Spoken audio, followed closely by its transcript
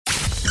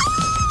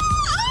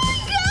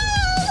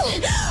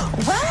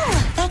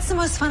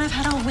most fun I've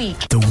had all week.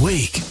 The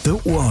week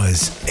that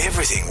was.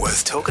 Everything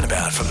worth talking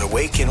about from the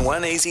week in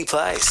one easy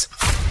place.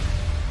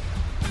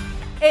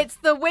 It's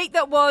the week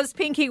that was.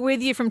 Pinky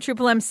with you from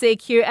Triple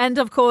MCQ, and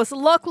of course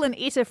Lachlan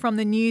Itter from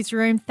the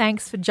newsroom.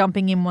 Thanks for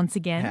jumping in once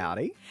again.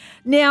 Howdy.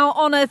 Now,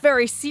 on a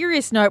very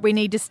serious note, we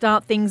need to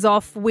start things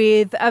off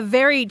with a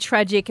very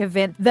tragic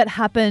event that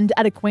happened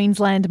at a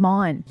Queensland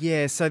mine.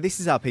 Yeah, so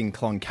this is up in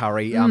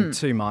Cloncurry.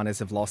 Two miners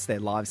have lost their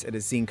lives at a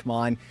zinc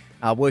mine.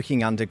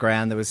 Working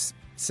underground, there was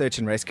search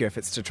and rescue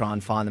efforts to try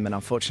and find them, and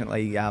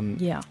unfortunately,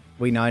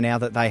 we know now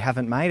that they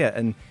haven't made it.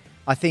 And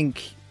I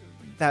think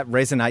that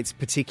resonates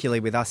particularly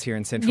with us here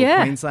in Central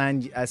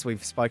Queensland, as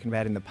we've spoken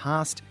about in the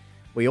past.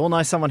 We all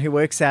know someone who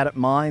works out at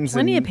mines.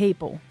 Plenty of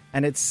people.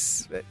 And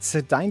it's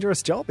a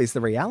dangerous job, is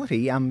the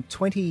reality.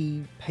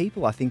 20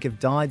 people, I think, have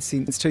died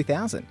since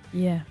 2000.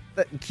 Yeah.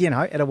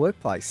 At a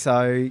workplace.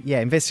 So,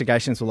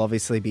 investigations will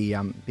obviously be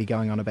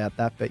going on about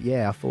that. But,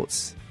 our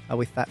thoughts are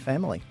with that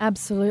family.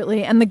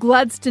 Absolutely. And the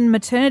Gladstone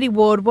maternity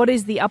ward, what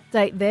is the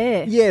update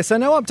there? Yeah, so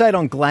no update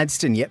on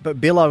Gladstone yet, but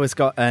Billo has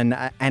got an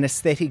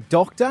anaesthetic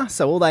doctor,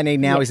 so all they need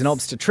now is an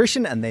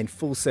obstetrician, and then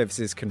full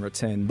services can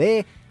return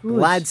there. Good.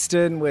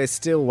 Gladstone, we're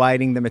still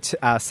waiting.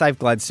 The Save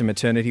Gladstone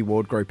maternity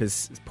ward group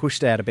has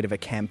pushed out a bit of a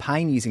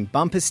campaign using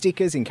bumper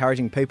stickers,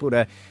 encouraging people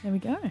to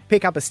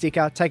pick up a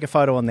sticker, take a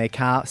photo on their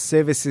car.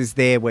 Services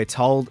there, we're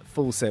told,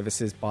 full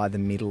services by the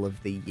middle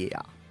of the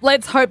year.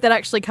 Let's hope that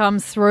actually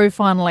comes through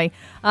finally.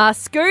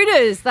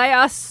 Scooters, they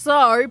are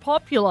so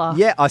popular.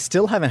 Yeah, I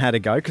still haven't had a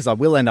go because I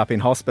will end up in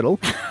hospital.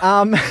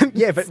 But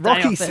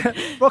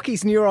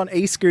Rocky's Neuron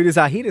e-scooters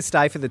are here to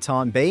stay for the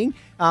time being.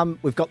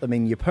 We've got them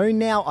in Yeppoon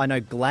now. I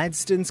know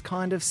Gladstone's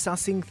kind of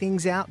sussing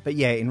things out. But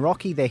in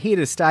Rocky, they're here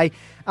to stay.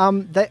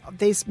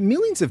 There's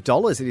millions of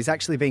dollars that is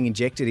actually being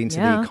injected into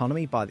the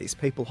economy by this.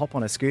 People hop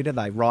on a scooter,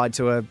 they ride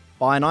to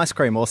buy an ice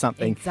cream or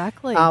something.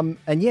 Exactly.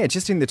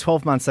 Just in the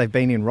 12 months they've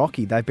been in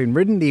Rocky, they've been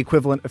ridden the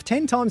equivalent of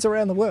 10 times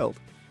around the world.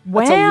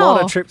 Wow. That's a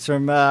lot of trips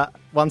from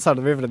one side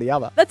of the river to the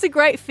other. That's a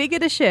great figure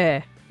to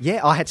share.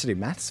 Yeah, I had to do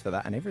maths for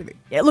that and everything.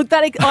 Yeah, look,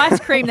 that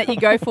ice cream that you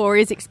go for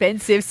is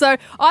expensive. So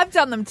I've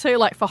done them too,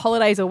 like for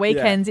holidays or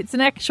weekends. Yeah. It's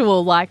an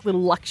actual little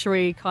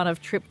luxury kind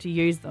of trip to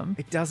use them.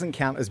 It doesn't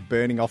count as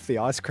burning off the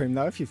ice cream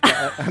though if you've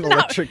got an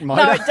electric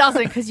motor. No, it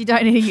doesn't because you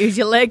don't need to use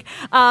your leg.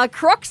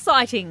 Croc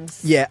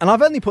sightings. Yeah, and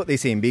I've only put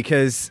this in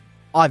because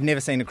I've never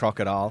seen a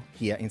crocodile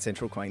here in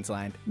Central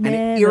Queensland. Never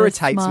and it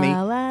irritates me.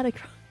 At a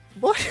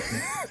What?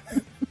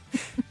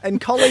 And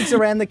colleagues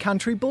around the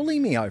country bully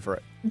me over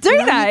it. Do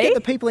they? You get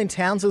the people in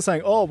Townsville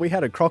saying, we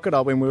had a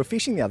crocodile when we were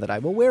fishing the other day.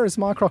 Well, where is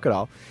my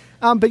crocodile?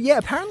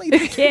 Apparently...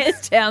 Who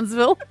cares,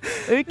 Townsville?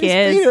 Who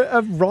cares? There's been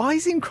a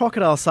rise in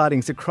crocodile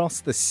sightings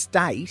across the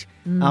state.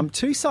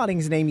 2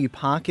 sightings in Emu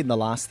Park in the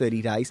last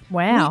 30 days.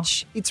 Wow.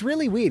 Which, it's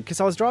really weird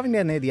because I was driving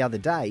down there the other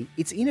day.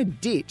 It's in a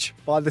ditch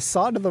by the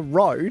side of the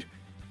road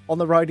on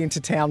the road into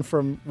town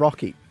from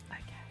Rocky.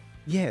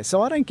 Yeah,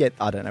 so I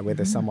don't know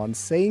whether someone's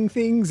seeing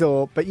things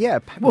but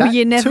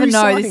you never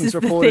know. This is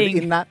reported the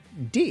thing. in that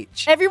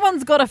ditch.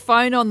 Everyone's got a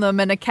phone on them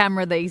and a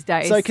camera these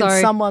days. So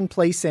can someone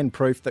please send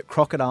proof that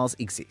crocodiles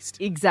exist?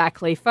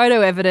 Exactly.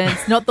 Photo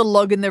evidence, not the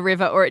log in the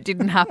river or it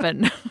didn't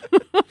happen.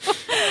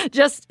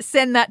 Just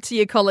send that to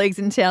your colleagues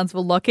in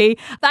Townsville, Lockie.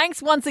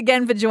 Thanks once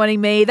again for joining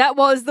me. That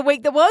was The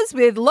Week That Was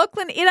with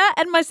Lachlan Itter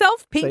and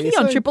myself, Pinky,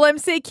 on Triple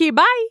MCQ.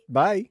 Bye.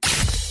 Bye.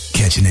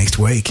 Catch you next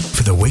week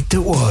for The Week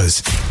That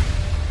Was.